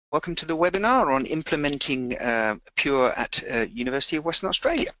Welcome to the webinar on implementing Pure at University of Western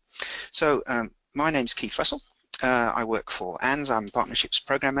Australia. So my name's Keith Russell. I work for ANZ. I'm Partnerships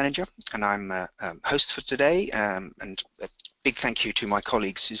Program Manager, and I'm host for today. And a big thank you to my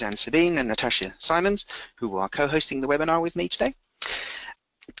colleagues Suzanne Sabine and Natasha Simons, who are co-hosting the webinar with me today.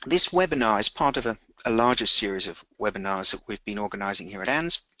 This webinar is part of a larger series of webinars that we've been organising here at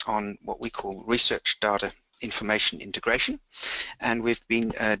ANZ on what we call research data information integration, and we've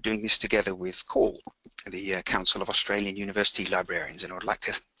been doing this together with CAUL, the Council of Australian University Librarians, and I'd like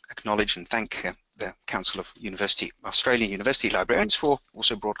to acknowledge and thank the Council of Australian University Librarians for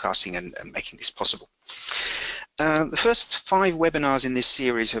also broadcasting and making this possible. The first 5 webinars in this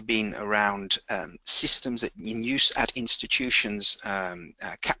series have been around systems that in use at institutions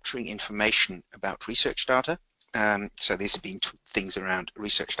capturing information about research data. So these have been things around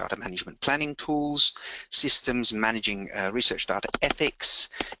research data management planning tools, systems managing research data ethics,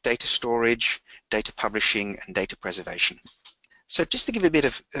 data storage, data publishing, and data preservation. So just to give a bit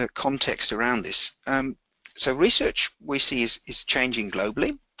of context around this, so research we see is changing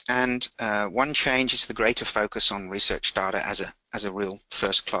globally, and one change is the greater focus on research data as a real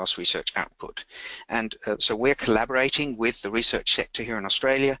first-class research output. And so we're collaborating with the research sector here in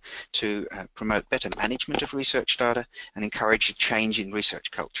Australia to promote better management of research data and encourage a change in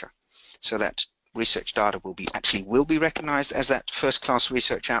research culture, so that research data will be recognised as that first-class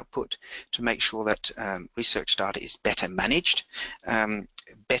research output, to make sure that research data is better managed,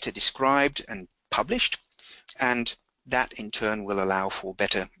 better described and published, and that in turn will allow for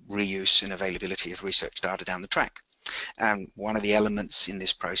better reuse and availability of research data down the track. And one of the elements in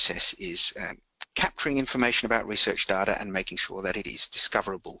this process is capturing information about research data and making sure that it is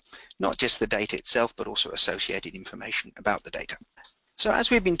discoverable, not just the data itself, but also associated information about the data. So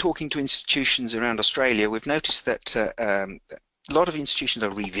as we've been talking to institutions around Australia, we've noticed that a lot of institutions are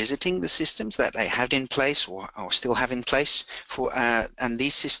revisiting the systems that they had in place or still have in place, and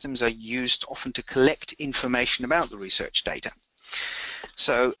these systems are used often to collect information about the research data.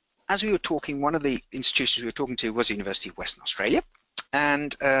 So as we were talking, one of the institutions we were talking to was the University of Western Australia,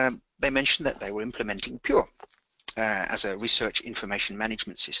 and they mentioned that they were implementing Pure as a research information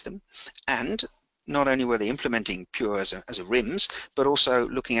management system, and not only were they implementing Pure as a RIMS, but also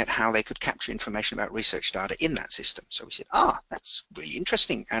looking at how they could capture information about research data in that system. So we said, that's really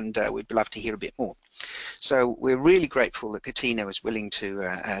interesting, and we'd love to hear a bit more. So we're really grateful that Katina was willing to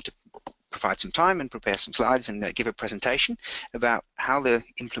provide some time and prepare some slides and give a presentation about how the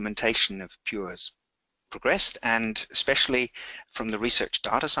implementation of Pure has progressed, and especially from the research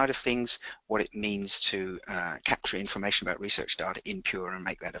data side of things, what it means to capture information about research data in Pure and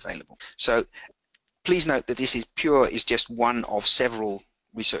make that available. So please note that Pure is just one of several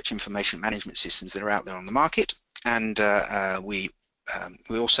research information management systems that are out there on the market, and we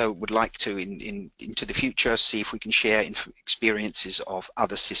also would like to, into the future, see if we can share experiences of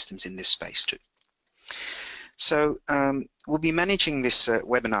other systems in this space too. So we'll be managing this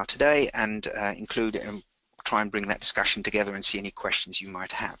webinar today and try and bring that discussion together and see any questions you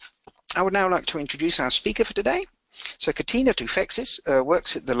might have. I would now like to introduce our speaker for today. So Katina Toufexis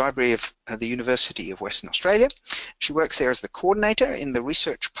works at the Library of the University of Western Australia. She works there as the coordinator in the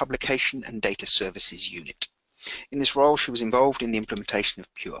Research Publication and Data Services Unit. In this role, she was involved in the implementation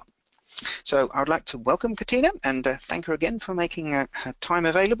of Pure. So I would like to welcome Katina and thank her again for making her time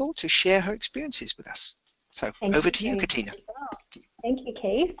available to share her experiences with us. So over to you, Katina. Thank you,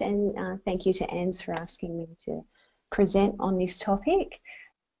 Keith, and thank you to ANZ for asking me to present on this topic.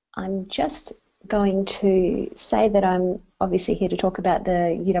 I'm just going to say that I'm obviously here to talk about the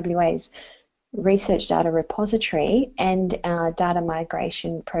UWA's research data repository and our data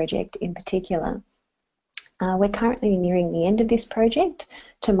migration project in particular. We're currently nearing the end of this project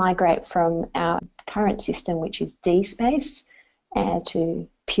to migrate from our current system, which is DSpace, to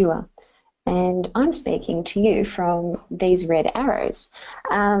Pure. And I'm speaking to you from these red arrows.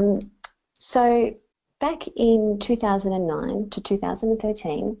 So back in 2009 to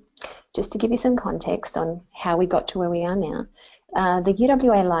 2013, just to give you some context on how we got to where we are now, the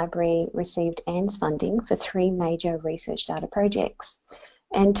UWA Library received ANZ funding for 3 major research data projects.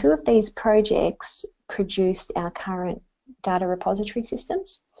 And 2 of these projects produced our current data repository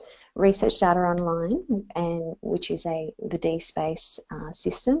systems, Research Data Online, which is the DSpace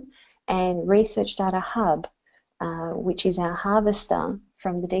system, and Research Data Hub, which is our harvester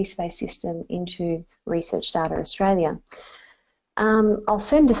from the DSpace system into Research Data Australia. I'll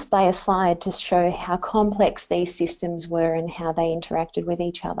soon display a slide to show how complex these systems were and how they interacted with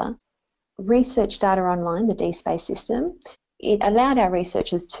each other. Research Data Online, the DSpace system, it allowed our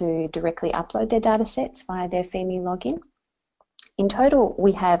researchers to directly upload their datasets via their FEMI login. In total,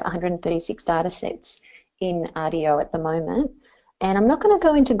 we have 136 datasets in RDII at the moment. And I'm not going to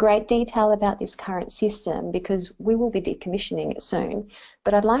go into great detail about this current system because we will be decommissioning it soon.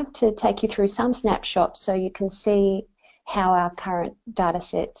 But I'd like to take you through some snapshots so you can see how our current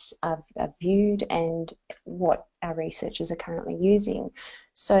datasets are viewed and what our researchers are currently using.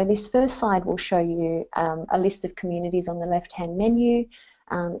 So this first slide will show you a list of communities on the left-hand menu.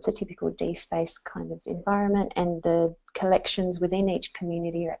 It's a typical DSpace kind of environment, and the collections within each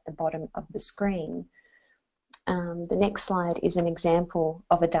community are at the bottom of the screen. The next slide is an example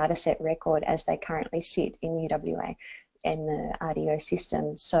of a dataset record as they currently sit in UWA and the RDII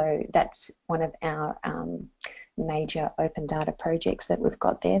system. So that's one of our major open data projects that we've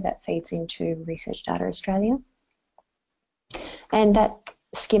got there that feeds into Research Data Australia. And that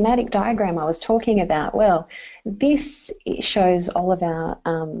schematic diagram I was talking about, well, this shows all of our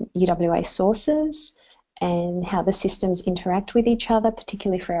UWA sources and how the systems interact with each other,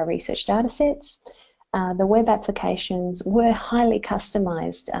 particularly for our research datasets. The web applications were highly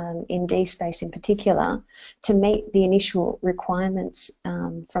customised in DSpace in particular to meet the initial requirements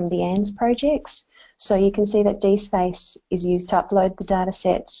from the ANZ projects. So you can see that DSpace is used to upload the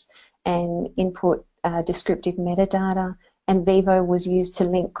datasets and input descriptive metadata, and Vivo was used to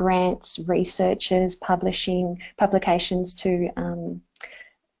link grants, researchers, publications to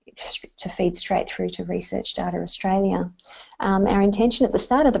feed straight through to Research Data Australia. Our intention at the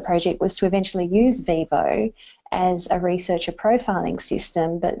start of the project was to eventually use Vivo as a researcher profiling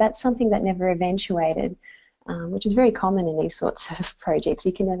system, but that's something that never eventuated, which is very common in these sorts of projects.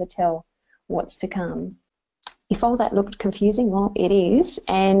 You can never tell what's to come. If all that looked confusing, well, it is,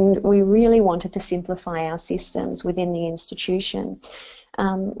 and we really wanted to simplify our systems within the institution.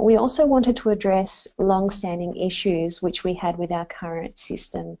 We also wanted to address long-standing issues which we had with our current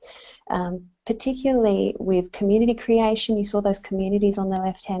system, particularly with community creation. You saw those communities on the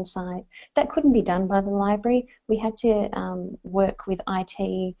left-hand side. That couldn't be done by the library. We had to work with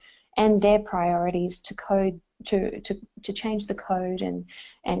IT and their priorities to change the code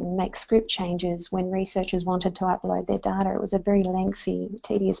and make script changes when researchers wanted to upload their data. It was a very lengthy,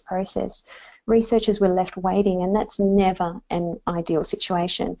 tedious process. Researchers were left waiting, and that's never an ideal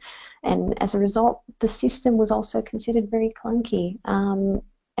situation. And as a result, the system was also considered very clunky, and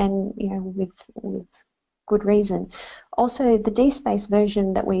with good reason. Also, the DSpace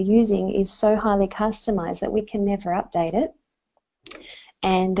version that we're using is so highly customized that we can never update it.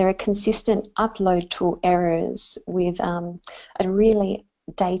 And there are consistent upload tool errors with a really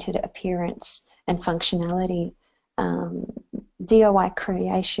dated appearance and functionality. DOI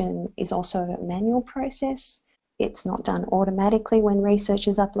creation is also a manual process. It's not done automatically when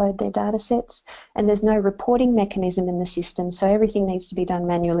researchers upload their datasets, and there's no reporting mechanism in the system, so everything needs to be done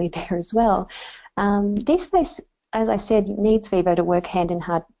manually there as well. DSpace, as I said, needs Vivo to work hand in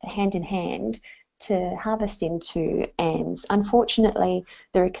hand to harvest into ANZ. Unfortunately,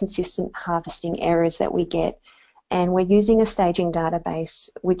 there are consistent harvesting errors that we get, and we're using a staging database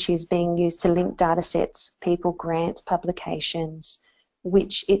which is being used to link datasets, people, grants, publications,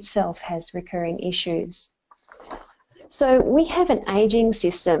 which itself has recurring issues. So we have an aging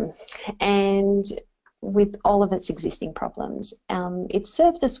system, and with all of its existing problems. It's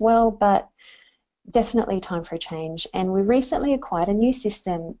served us well, but definitely time for a change. And we recently acquired a new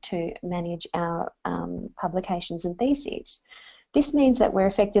system to manage our publications and theses. This means that we're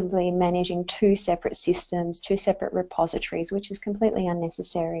effectively managing two separate systems, two separate repositories, which is completely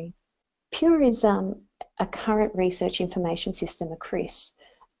unnecessary. PURE is a current research information system, a CRIS,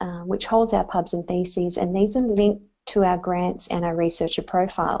 which holds our pubs and theses, and these are linked to our grants and our researcher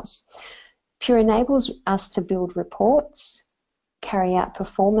profiles. PURE enables us to build reports, carry out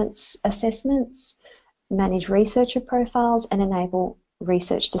performance assessments, manage researcher profiles, and enable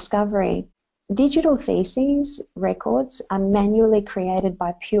research discovery. Digital theses records are manually created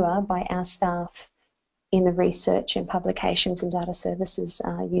by PURE by our staff in the Research and Publications and Data Services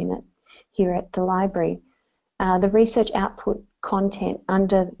unit here at the library. The research output content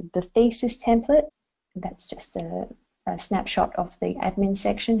under the thesis template, that's just a snapshot of the admin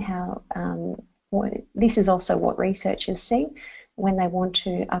section, this is also what researchers see when they want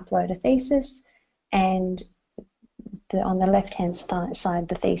to upload a thesis, and on the left-hand side,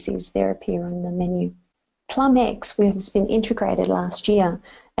 the theses there appear on the menu. PlumX has been integrated last year,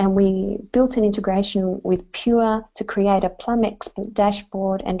 and we built an integration with PURE to create a PlumX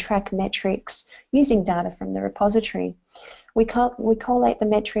dashboard and track metrics using data from the repository. We collate the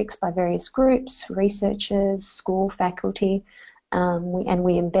metrics by various groups, researchers, school, faculty, and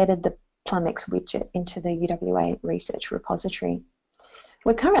we embedded the PlumX widget into the UWA research repository.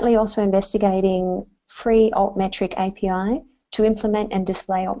 We're currently also investigating free altmetric API to implement and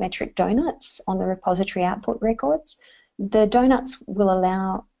display altmetric donuts on the repository output records. The donuts will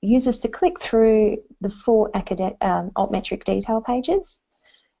allow users to click through the full altmetric detail pages.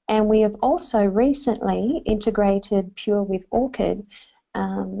 And we have also recently integrated Pure with ORCID,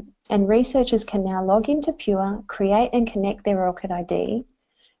 and researchers can now log into Pure, create and connect their ORCID ID.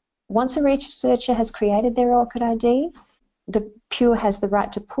 Once a researcher has created their ORCID ID, the Pure has the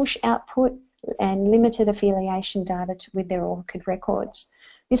right to push output and limited affiliation data with their ORCID records.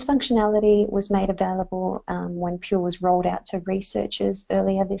 This functionality was made available when Pure was rolled out to researchers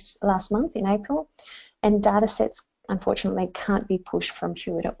earlier last month in April, and datasets unfortunately can't be pushed from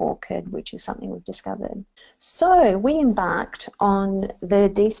Pure to ORCID, which is something we've discovered. So we embarked on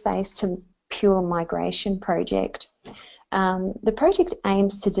the DSpace to Pure migration project. The project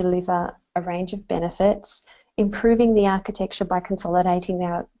aims to deliver a range of benefits, improving the architecture by consolidating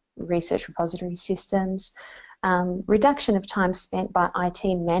our research repository systems, reduction of time spent by IT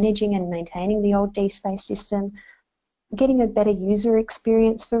managing and maintaining the old DSpace system, getting a better user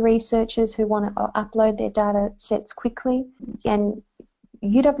experience for researchers who want to upload their data sets quickly, and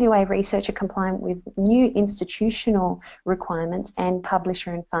UWA researcher compliant with new institutional requirements and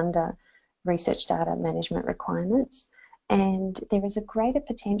publisher and funder research data management requirements. And there is a greater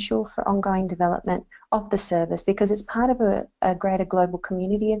potential for ongoing development of the service because it's part of a greater global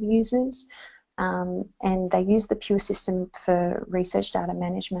community of users, and they use the Pure system for research data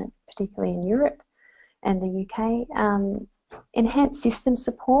management, particularly in Europe and the UK. Enhanced system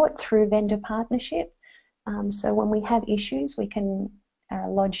support through vendor partnership. So when we have issues, we can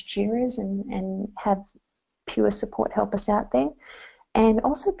lodge JIRAs and have Pure support help us out there. And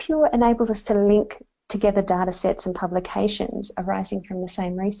also Pure enables us to link together data sets and publications arising from the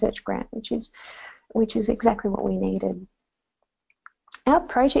same research grant, which is exactly what we needed. Our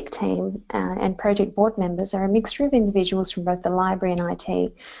project team and project board members are a mixture of individuals from both the library and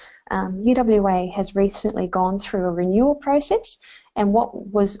IT. UWA has recently gone through a renewal process, and what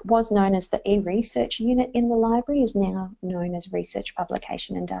was known as the e-research unit in the library is now known as Research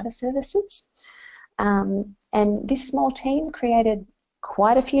Publication and Data Services. And this small team created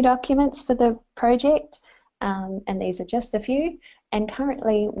quite a few documents for the project, and these are just a few, and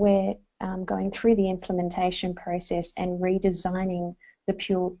currently we're going through the implementation process and redesigning the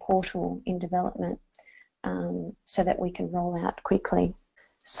Pure portal in development so that we can roll out quickly.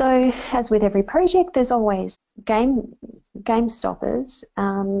 So, as with every project, there's always game stoppers,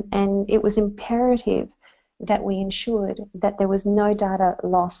 and it was imperative that we ensured that there was no data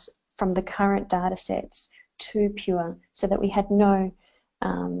loss from the current data sets to Pure, so that we had no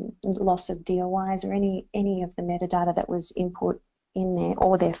loss of DOIs or any of the metadata that was input in there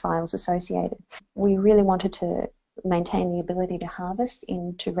or their files associated. We really wanted to maintain the ability to harvest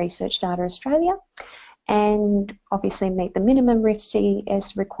into Research Data Australia and obviously meet the minimum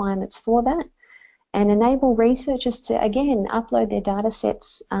RIF-CS requirements for that, and enable researchers to, again, upload their data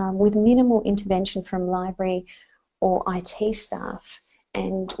sets with minimal intervention from library or IT staff.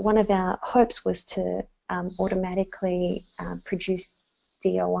 And one of our hopes was to automatically produce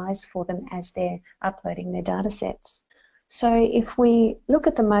DOIs for them as they're uploading their data sets. So if we look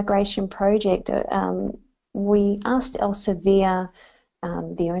at the migration project, we asked Elsevier,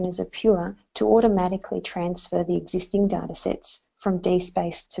 the owners of Pure, to automatically transfer the existing data sets from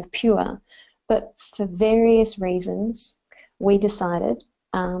DSpace to Pure. But for various reasons, we decided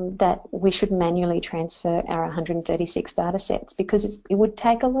that we should manually transfer our 136 data sets because it would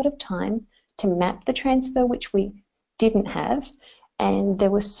take a lot of time to map the transfer, which we didn't have, and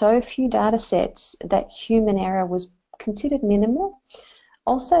there were so few data sets that human error was considered minimal.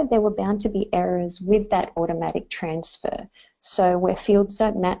 Also, there were bound to be errors with that automatic transfer. So where fields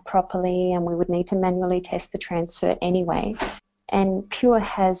don't map properly and we would need to manually test the transfer anyway. And Pure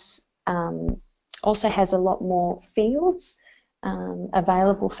has also has a lot more fields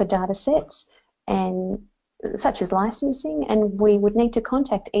available for data sets, and such as licensing, and we would need to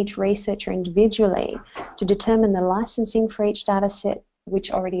contact each researcher individually to determine the licensing for each data set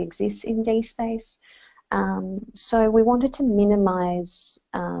which already exists in DSpace. So we wanted to minimise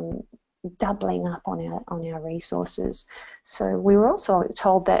doubling up on our resources. So we were also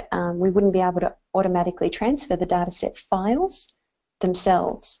told that we wouldn't be able to automatically transfer the dataset files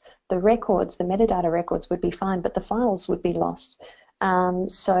themselves. The records, the metadata records would be fine, but the files would be lost.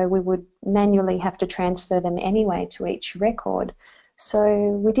 So we would manually have to transfer them anyway to each record. So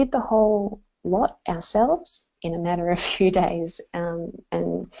we did the whole lot ourselves in a matter of a few days,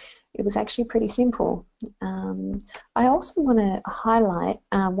 and it was actually pretty simple. I also want to highlight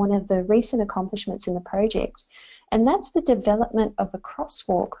one of the recent accomplishments in the project, and that's the development of a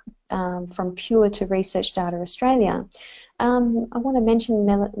crosswalk from Pure to Research Data Australia. I want to mention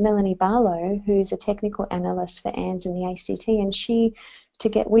Melanie Barlow, who's a technical analyst for ANZ and the ACT, and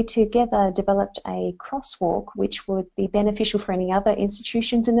we together developed a crosswalk which would be beneficial for any other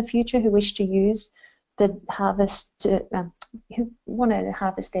institutions in the future who wish to use the who want to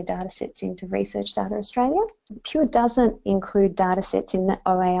harvest their data sets into Research Data Australia. Pure doesn't include data sets in the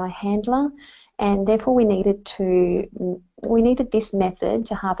OAI handler, and therefore we needed this method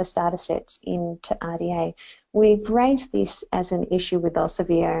to harvest data sets into RDA. We've raised this as an issue with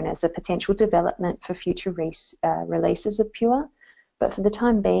Elsevier and as a potential development for future releases of Pure, but for the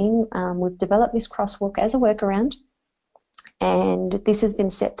time being, we've developed this crosswalk as a workaround, and this has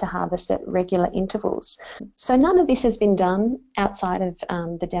been set to harvest at regular intervals. So none of this has been done outside of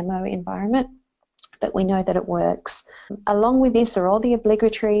the demo environment, but we know that it works. Along with this are all the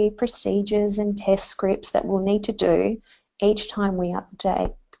obligatory procedures and test scripts that we'll need to do each time we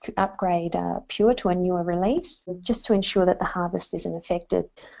upgrade Pure to a newer release, just to ensure that the harvest isn't affected.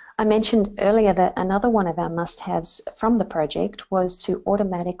 I mentioned earlier that another one of our must-haves from the project was to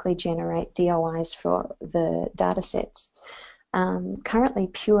automatically generate DOIs for the datasets. Currently,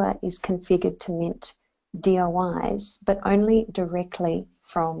 Pure is configured to mint DOIs, but only directly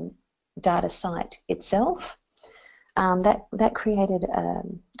from DataSite itself. That created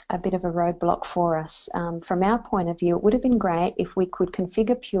a bit of a roadblock for us. From our point of view, it would have been great if we could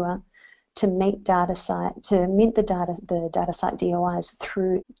configure Pure to mint the DataSite DOIs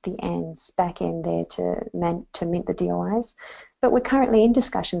through the ANZ backend there to mint the DOIs. But we're currently in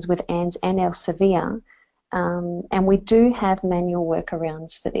discussions with ANZ and Elsevier, and we do have manual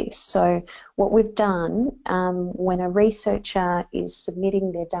workarounds for this. So what we've done, when a researcher is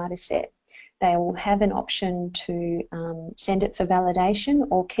submitting their data set, they will have an option to send it for validation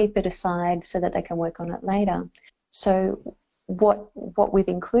or keep it aside so that they can work on it later. So what we've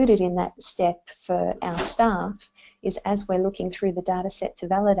included in that step for our staff is, as we're looking through the data set to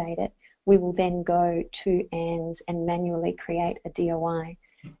validate it, we will then go to ANZ and manually create a DOI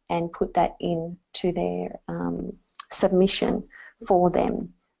and put that into their submission for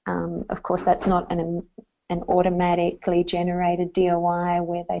them. Of course, that's not an automatically generated DOI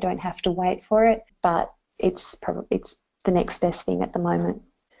where they don't have to wait for it, but it's the next best thing at the moment.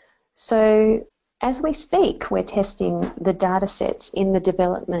 So as we speak, we're testing the data sets in the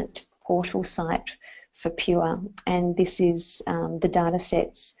development portal site for Pure, and this is the data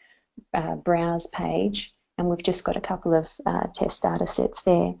sets browse page, and we've just got a couple of test data sets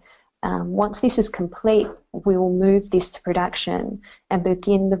there. Once this is complete, we will move this to production and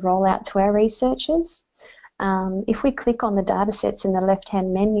begin the rollout to our researchers. If we click on the data sets in the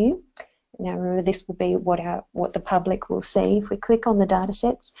left-hand menu, now remember this will be what the public will see. If we click on the data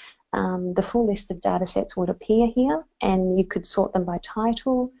sets, the full list of data sets would appear here, and you could sort them by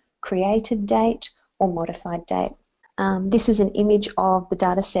title, created date, or modified date. This is an image of the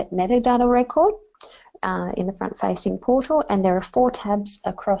dataset metadata record in the front-facing portal, and there are 4 tabs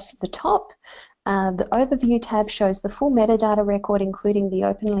across the top. The Overview tab shows the full metadata record, including the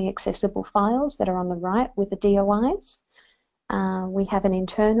openly accessible files that are on the right with the DOIs. We have an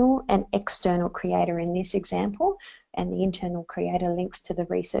internal and external creator in this example, and the internal creator links to the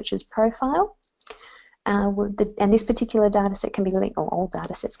researcher's profile. And this particular dataset can be linked, or all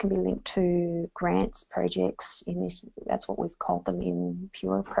datasets can be linked to grants, projects. That's what we've called them in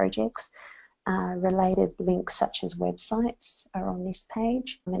Pure projects. Related links such as websites are on this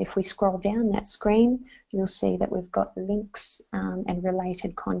page. And if we scroll down that screen, you'll see that we've got links and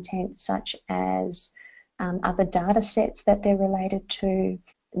related content such as other data sets that they're related to.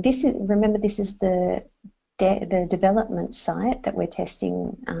 Remember, this is the development site that we're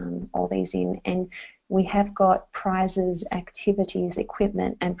testing all these in, and we have got prizes, activities,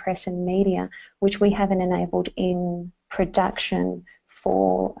 equipment, and press and media, which we haven't enabled in production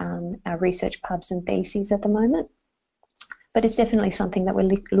for our research pubs and theses at the moment. But it's definitely something that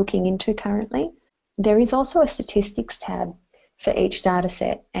we're looking into currently. There is also a statistics tab for each data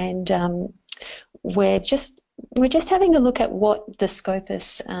set, and we're just having a look at what the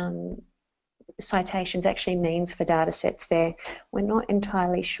Scopus citations actually means for data sets there. We're not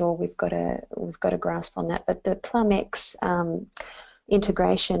entirely sure we've got a grasp on that, but the PlumX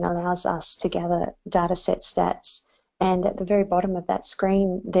integration allows us to gather data set stats, and at the very bottom of that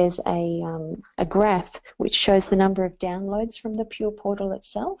screen there's a graph which shows the number of downloads from the Pure portal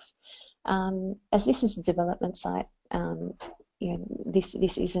itself. As this is a development site,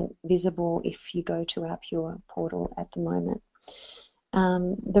 this isn't visible if you go to our Pure portal at the moment.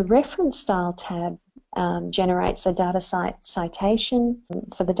 The reference style tab generates a data citation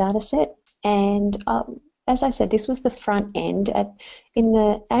for the data set, and as I said, this was the front end. In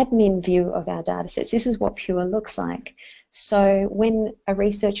the admin view of our data sets, this is what Pure looks like. So when a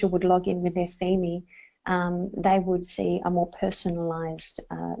researcher would log in with their FEMI, they would see a more personalised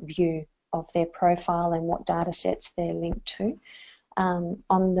view of their profile and what data sets they're linked to.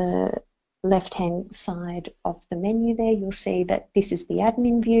 On the left-hand side of the menu there, you'll see that this is the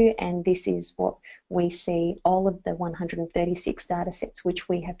admin view, and this is what we see, all of the 136 data sets which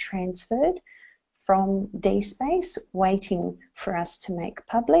we have transferred from DSpace, waiting for us to make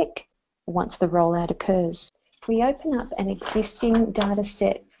public once the rollout occurs. If we open up an existing data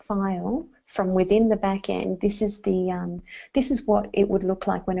set file from within the back end, this is what it would look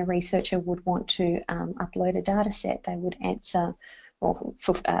like when a researcher would want to upload a data set. They would answer or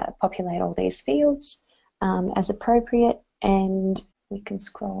populate all these fields as appropriate, and we can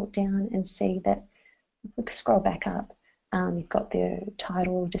scroll down and see that, if we scroll back up, you've got the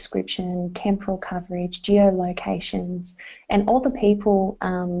title, description, temporal coverage, geolocations, and all the people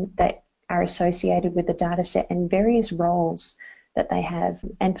that are associated with the data set and various roles that they have.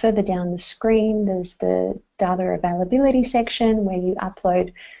 And further down the screen, there's the data availability section where you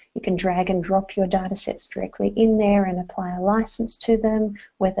upload. You can drag and drop your data sets directly in there and apply a license to them,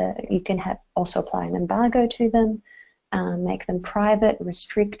 whether you can also apply an embargo to them, make them private,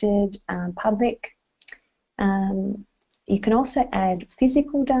 restricted, public. You can also add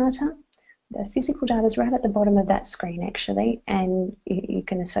physical data. The physical data is right at the bottom of that screen actually, and you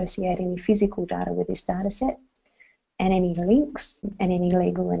can associate any physical data with this data set, and any links and any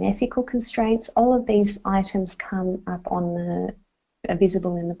legal and ethical constraints. All of these items come up on are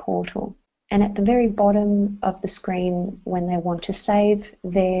visible in the portal. And at the very bottom of the screen, when they want to save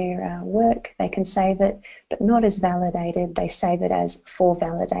their work, they can save it, but not as validated. They save it as for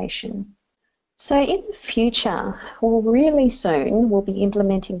validation. So in the future, well, really soon, we'll be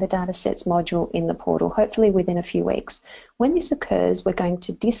implementing the datasets module in the portal, hopefully within a few weeks. When this occurs, we're going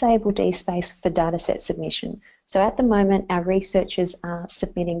to disable DSpace for dataset submission. So at the moment, our researchers are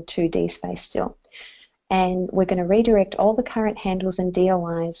submitting to DSpace still. And we're going to redirect all the current handles and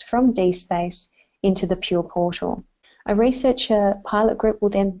DOIs from DSpace into the Pure portal. A researcher pilot group will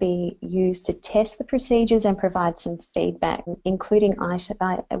then be used to test the procedures and provide some feedback, including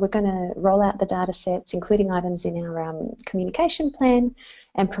we're going to roll out the data sets, including items in our communication plan,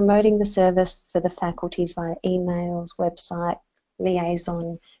 and promoting the service for the faculties via emails, website,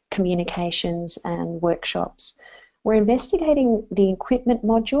 liaison, communications, and workshops. We're investigating the equipment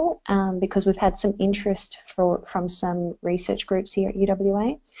module because we've had some interest from some research groups here at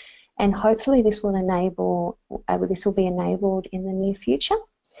UWA. And hopefully this will be enabled in the near future.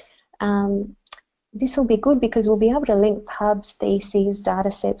 This will be good because we'll be able to link pubs, theses, data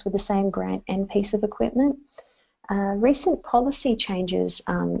sets with the same grant and piece of equipment. Recent policy changes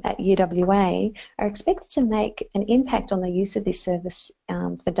at UWA are expected to make an impact on the use of this service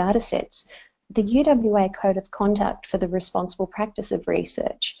for data sets. The UWA Code of Conduct for the Responsible Practice of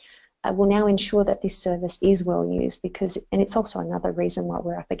Research will now ensure that this service is well used, and it's also another reason why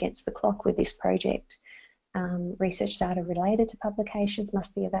we're up against the clock with this project. Research data related to publications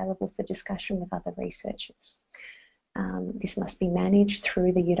must be available for discussion with other researchers. This must be managed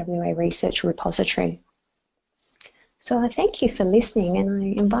through the UWA Research Repository. So I thank you for listening, and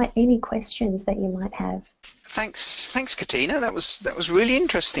I invite any questions that you might have. Thanks, Katina. That was really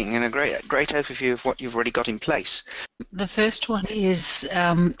interesting and a great overview of what you've already got in place. The first one is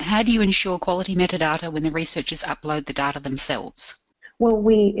how do you ensure quality metadata when the researchers upload the data themselves? Well,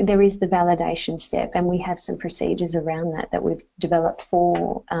 there is the validation step, and we have some procedures around that we've developed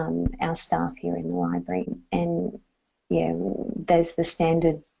for our staff here in the library. And yeah, there's the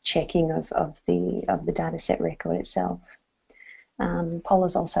standard checking of the dataset record itself. Paul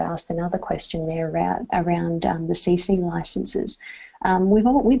has also asked another question there around the CC licenses.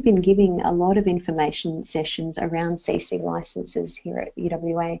 We've been giving a lot of information sessions around CC licenses here at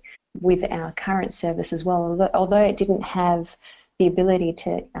UWA with our current service as well. Although it didn't have the ability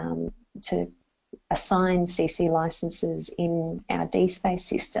to assign CC licenses in our DSpace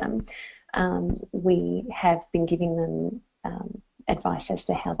system, we have been giving them advice as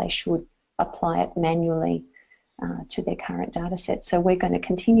to how they should apply it manually to their current data set. So we're going to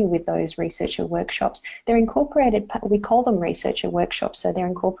continue with those researcher workshops. They're incorporated, we call them researcher workshops, so they're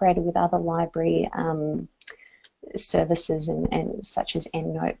incorporated with other library services and such as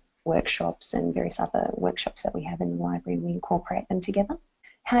EndNote workshops and various other workshops that we have in the library. We incorporate them together.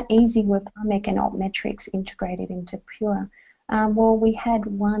 How easy were PlumX and OpMetrics integrated into Pure? Well, we had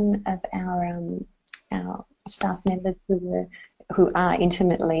one of our staff members who are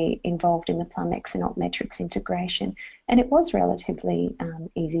intimately involved in the PlumX and OpMetrics integration, and it was relatively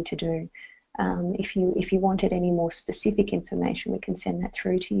easy to do. If you wanted any more specific information, we can send that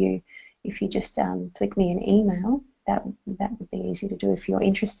through to you. If you just flick me an email, that would be easy to do if you're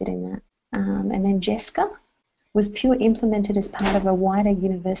interested in that. And then Jessica, was Pure implemented as part of a wider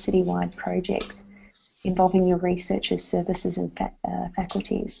university-wide project involving your researchers, services and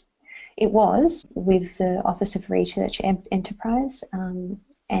faculties? It was with the Office of Research Enterprise, and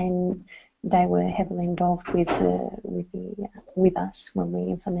they were heavily involved with us when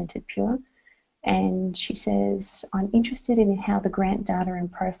we implemented Pure. And she says, I'm interested in how the grant data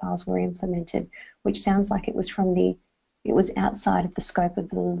and profiles were implemented, which sounds like it was outside of the scope of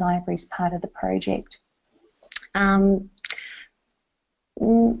the library's part of the project. I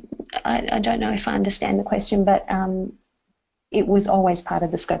don't know if I understand the question, but it was always part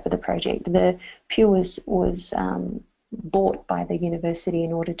of the scope of the project. The Pure was bought by the university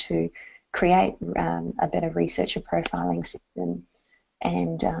in order to create a better researcher profiling system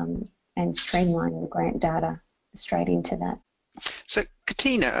and streamline the grant data straight into that. So,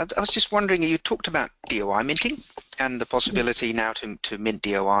 Katina, I was just wondering, you talked about DOI minting and the possibility now to mint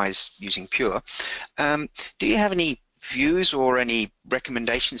DOIs using Pure. Do you have any views or any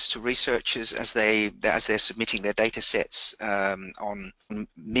recommendations to researchers as they're submitting their data sets on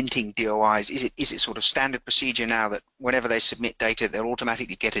minting DOIs? Is it sort of standard procedure now that whenever they submit data they'll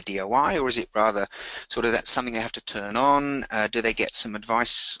automatically get a DOI, or is it rather sort of that's something they have to turn on? Do they get some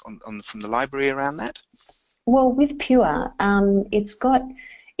advice from the library around that? Well, with Pure, we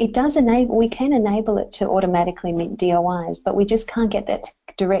can enable it to automatically mint DOIs, but we just can't get that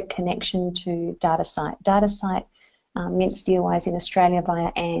direct connection to DataSite. DataSite mints DOIs in Australia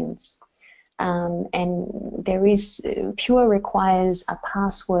via ANZ, and Pure requires a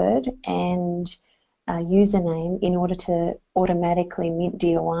password and a username in order to automatically mint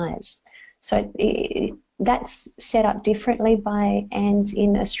DOIs. So that's set up differently by ANZ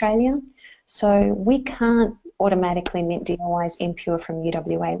in Australia. So we can't automatically mint DOIs in Pure from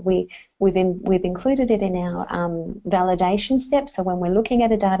UWA. We've included it in our validation steps. So when we're looking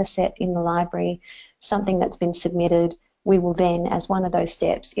at a data set in the library, something that's been submitted, we will then, as one of those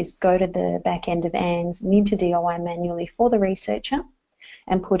steps, is go to the back end of ANZ, mint a DOI manually for the researcher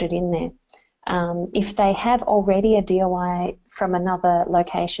and put it in there. If they have already a DOI from another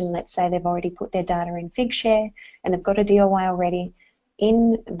location, let's say they've already put their data in Figshare and they've got a DOI already,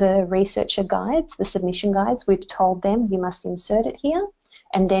 in the researcher guides, the submission guides, we've told them you must insert it here,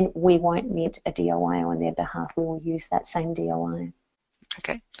 and then we won't mint a DOI on their behalf. We will use that same DOI.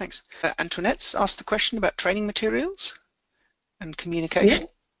 Okay, thanks. Antoinette's asked a question about training materials and communication.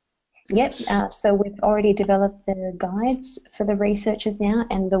 Yes. Yep. So we've already developed the guides for the researchers now,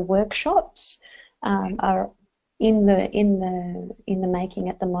 and the workshops are in the making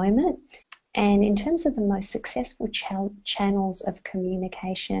at the moment. And in terms of the most successful channels of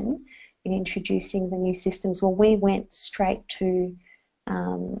communication in introducing the new systems, well, we went straight to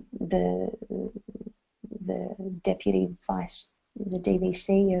the Deputy Vice, the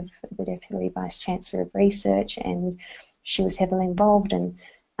DVC of the Deputy Vice Chancellor of Research, and she was heavily involved. And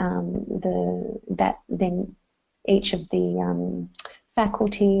then each of the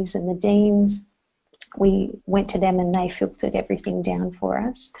faculties and the deans, we went to them and they filtered everything down for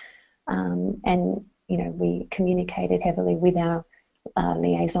us. And we communicated heavily with our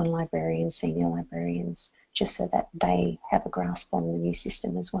liaison librarians, senior librarians, just so that they have a grasp on the new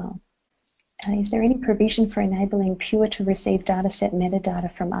system as well. Is there any provision for enabling Pure to receive dataset metadata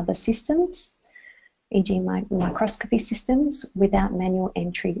from other systems, e.g. microscopy systems, without manual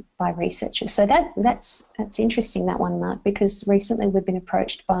entry by researchers? So that's interesting, that one, Mark, because recently we've been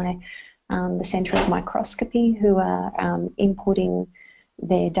approached by the Centre of Microscopy, who are inputting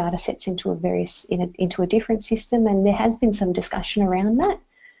their data sets into a different system, and there has been some discussion around that.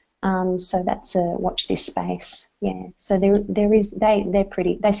 So that's a watch this space. Yeah. So they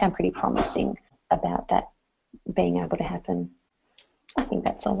sound pretty promising about that being able to happen. I think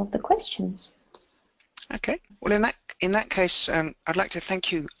that's all of the questions. Okay. Well, in that case, I'd like to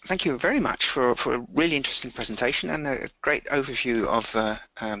thank you very much for a really interesting presentation and a great overview of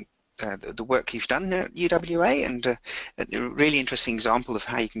the work you've done at UWA, and a really interesting example of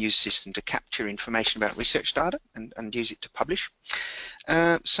how you can use the system to capture information about research data and use it to publish.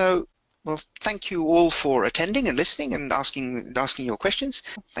 Well, thank you all for attending and listening and asking your questions.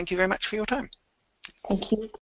 Thank you very much for your time. Thank you.